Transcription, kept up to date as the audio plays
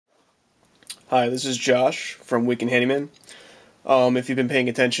Hi, this is Josh from Weekend Handyman. If you've been paying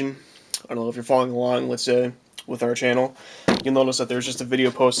attention, I don't know if you're following along, let's say, with our channel, you'll notice that there's just a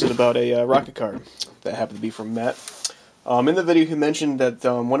video posted about a rocket car that happened to be from Matt. In the video, he mentioned that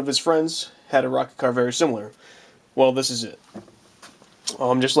one of his friends had a rocket car very similar. Well, this is it.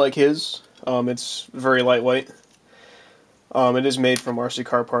 Just like his, it's very lightweight. It is made from RC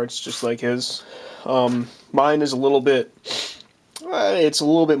car parts, just like his. Mine is a little bit, it's a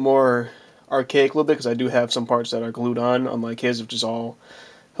little bit more archaic, a little bit, because I do have some parts that are glued on, unlike his, which is all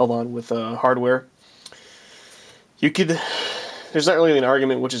held on with hardware. There's not really an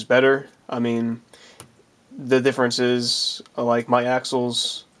argument which is better. I mean, the difference is, like my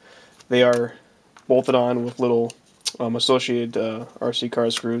axles, they are bolted on with little associated RC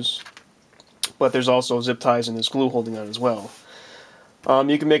car screws, but there's also zip ties and this glue holding on as well.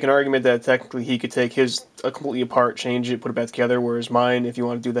 You can make an argument that technically he could take his completely apart, change it, put it back together, whereas mine, if you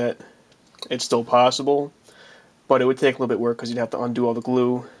want to do that, it's still possible, but it would take a little bit of work because you'd have to undo all the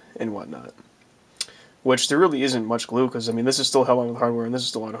glue and whatnot. Which there really isn't much glue, because I mean this is still held on with hardware and this is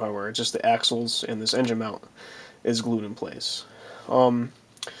still on hardware. It's just the axles and this engine mount is glued in place.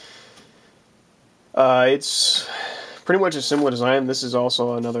 It's pretty much a similar design. This is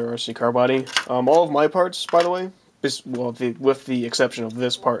also another RC car body. All of my parts, by the way, with the exception of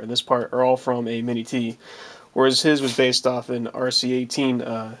this part and this part, are all from a Mini T, whereas his was based off an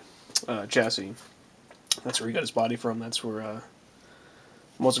RC18 chassis. That's where he got his body from. That's where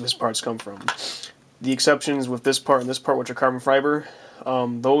most of his parts come from. The exceptions with this part and this part, which are carbon fiber,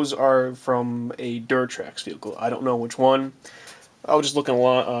 those are from a Durtrax vehicle. I don't know which one. I was just looking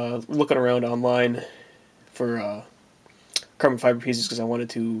around online for carbon fiber pieces because I wanted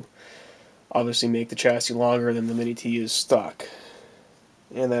to obviously make the chassis longer than the Mini T is stock.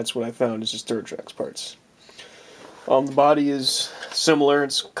 And that's what I found, is just Durtrax parts. The body is similar.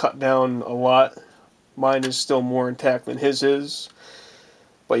 It's cut down a lot. Mine is still more intact than his is,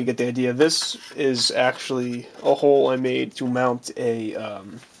 but you get the idea. This is actually a hole I made to mount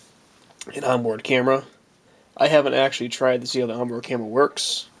an onboard camera. I haven't actually tried to see how the onboard camera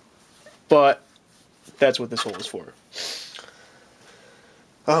works, but that's what this hole is for.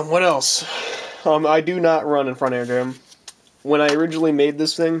 What else? I do not run a front air dam. When I originally made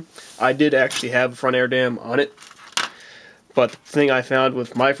this thing, I did actually have a front air dam on it. But the thing I found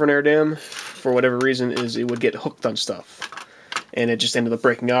with my front air dam, for whatever reason, is it would get hooked on stuff. And it just ended up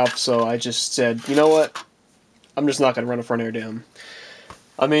breaking off, so I just said, you know what? I'm just not going to run a front air dam.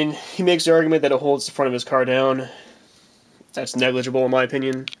 I mean, he makes the argument that it holds the front of his car down. That's negligible in my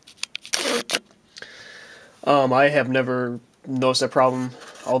opinion. I have never noticed that problem,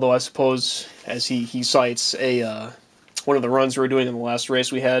 although I suppose, as he cites, one of the runs we were doing in the last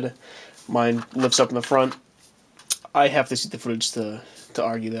race we had, mine lifts up in the front. I have to see the footage to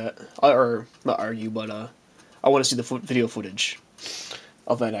argue that. Or, not argue, but I want to see the video footage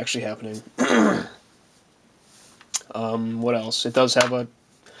of that actually happening. What else? It does have an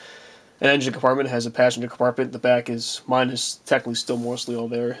engine compartment. It has a passenger compartment. The back is, mine is technically still mostly all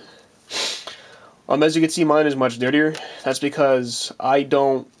there. As you can see, mine is much dirtier. That's because I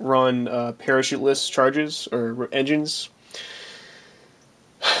don't run parachute-less charges or engines.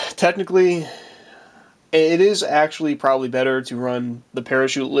 Technically, it is actually probably better to run the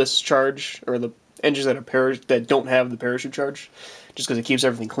parachute-less charge, or the engines that don't have the parachute charge, just because it keeps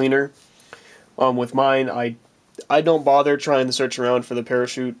everything cleaner. With mine, I don't bother trying to search around for the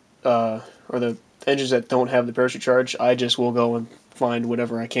parachute, or the engines that don't have the parachute charge. I just will go and find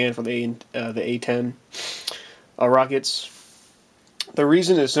whatever I can for the A10 rockets. The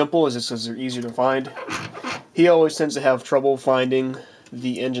reason is simple, is because they're easier to find. He always tends to have trouble finding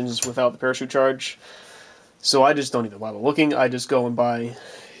the engines without the parachute charge, so I just don't even bother looking. I just go and buy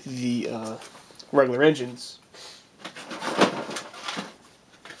the regular engines.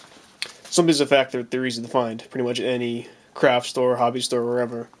 Simply as the fact that they're easy to find, pretty much at any craft store, hobby store,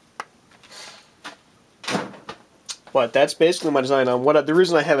 wherever. But that's basically my design. The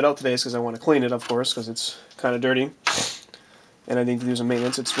reason I have it out today is because I want to clean it, of course, because it's kind of dirty, and I need to do some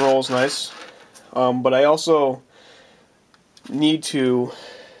maintenance. It rolls nice, but I also need to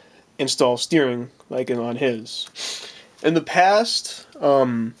install steering, like on his. In the past,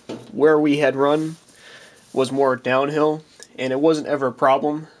 where we had run was more downhill, and it wasn't ever a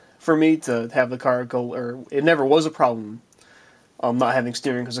problem for me to have the car go, or it never was a problem not having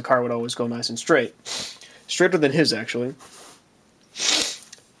steering, because the car would always go nice and straight. Straighter than his, actually.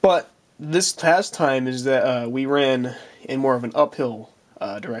 But this past time is that we ran in more of an uphill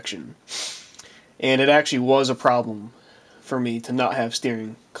direction. And it actually was a problem for me to not have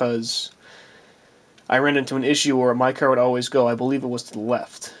steering, because I ran into an issue where my car would always go, I believe it was to the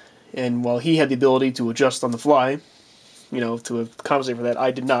left. And while he had the ability to adjust on the fly, you know, to compensate for that,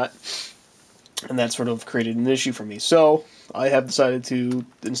 I did not. And that sort of created an issue for me. So I have decided to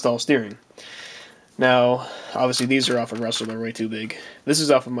install steering. Now, obviously these are off of Russell, they're way too big. This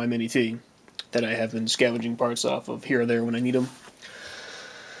is off of my Mini T that I have been scavenging parts off of here or there when I need them.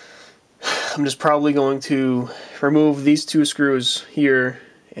 I'm just probably going to remove these 2 screws here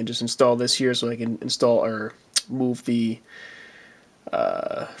and just install this here so I can install or move the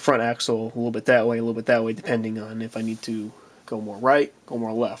front axle a little bit that way, depending on if I need to go more right, go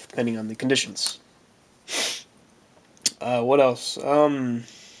more left, depending on the conditions. What else?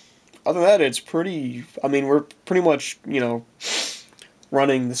 Other than that, it's pretty... I mean, we're pretty much, you know,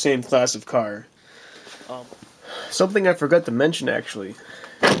 running the same class of car. Something I forgot to mention, actually.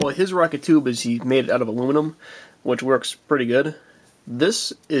 Well, his rocket tube is he made it out of aluminum, which works pretty good.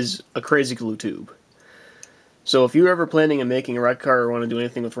 This is a crazy glue tube. So if you're ever planning on making a rocket car or want to do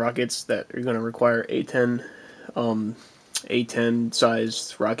anything with rockets that are going to require A10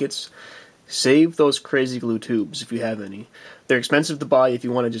 sized rockets, save those crazy glue tubes if you have any. They're expensive to buy if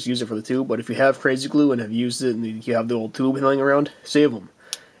you want to just use it for the tube, but if you have crazy glue and have used it and you have the old tube hanging around, save them.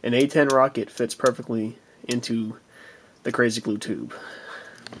 An A10 rocket fits perfectly into the crazy glue tube.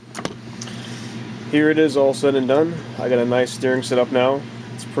 Here it is, all said and done. I got a nice steering set up now.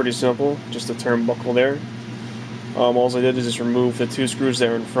 It's pretty simple, just a turnbuckle there. All I did is just remove the 2 screws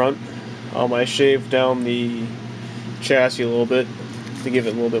there in front. I shaved down the chassis a little bit to give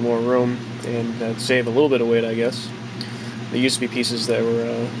it a little bit more room and save a little bit of weight, I guess. There used to be pieces that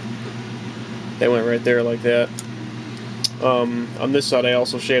were that went right there like that. On this side, I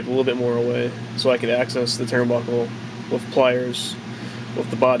also shaved a little bit more away so I could access the turnbuckle with pliers with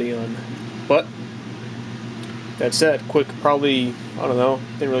the body on. But that said, quick, probably, I don't know,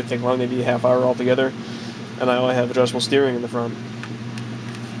 didn't really take long, maybe a half hour altogether. And I only have adjustable steering in the front.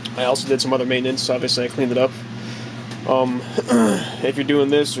 I also did some other maintenance. Obviously, I cleaned it up. If you're doing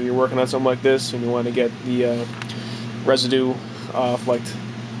this or you're working on something like this and you want to get the residue off, like,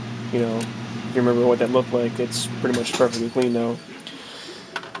 you know, if you remember what that looked like, it's pretty much perfectly clean now.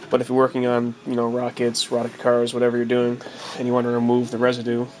 But if you're working on, you know, rocket cars, whatever you're doing, and you want to remove the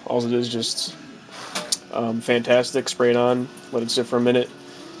residue, all it is just fantastic. Spray it on, let it sit for a minute,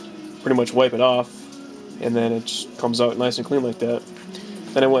 pretty much wipe it off, and then it just comes out nice and clean like that.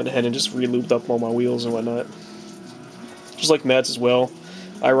 Then I went ahead and just re-lubed up all my wheels and whatnot. Just like Matt's as well.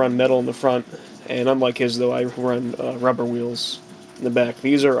 I run metal in the front, and unlike his though, I run rubber wheels in the back.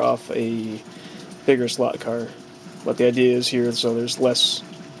 These are off a bigger slot car, but the idea is here so there's less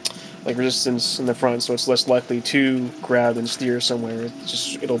like resistance in the front, so it's less likely to grab and steer somewhere.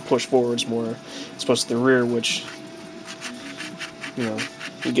 It'll push forwards more as opposed to the rear, which, you know,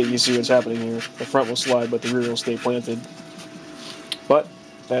 you see what's happening here. The front will slide, but the rear will stay planted. But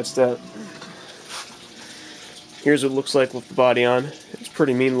that's that. Here's what it looks like with the body on. It's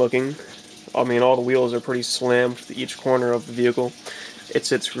pretty mean looking. I mean, all the wheels are pretty slammed to each corner of the vehicle. It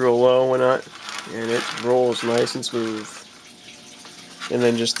sits real low and not, and it rolls nice and smooth. And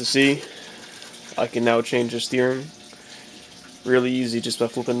then just to see, I can now change the steering. Really easy just by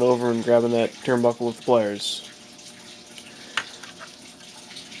flipping it over and grabbing that turnbuckle with the pliers.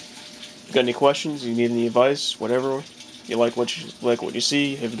 Got any questions? You need any advice? Whatever. You like what you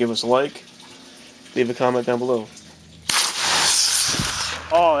see? If you give us a like, leave a comment down below.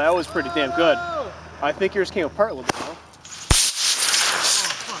 Oh, that was pretty damn good. I think yours came apart a little bit, huh?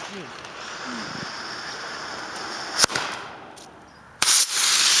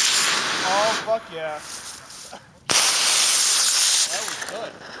 Oh, fuck yeah. That was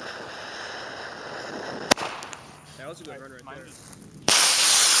good. That was a good run right there.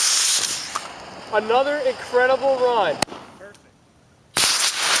 Another incredible run. Perfect.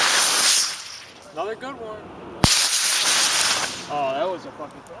 Another good one. Oh, that was a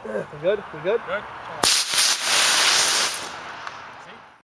fucking... We good? We good? Good.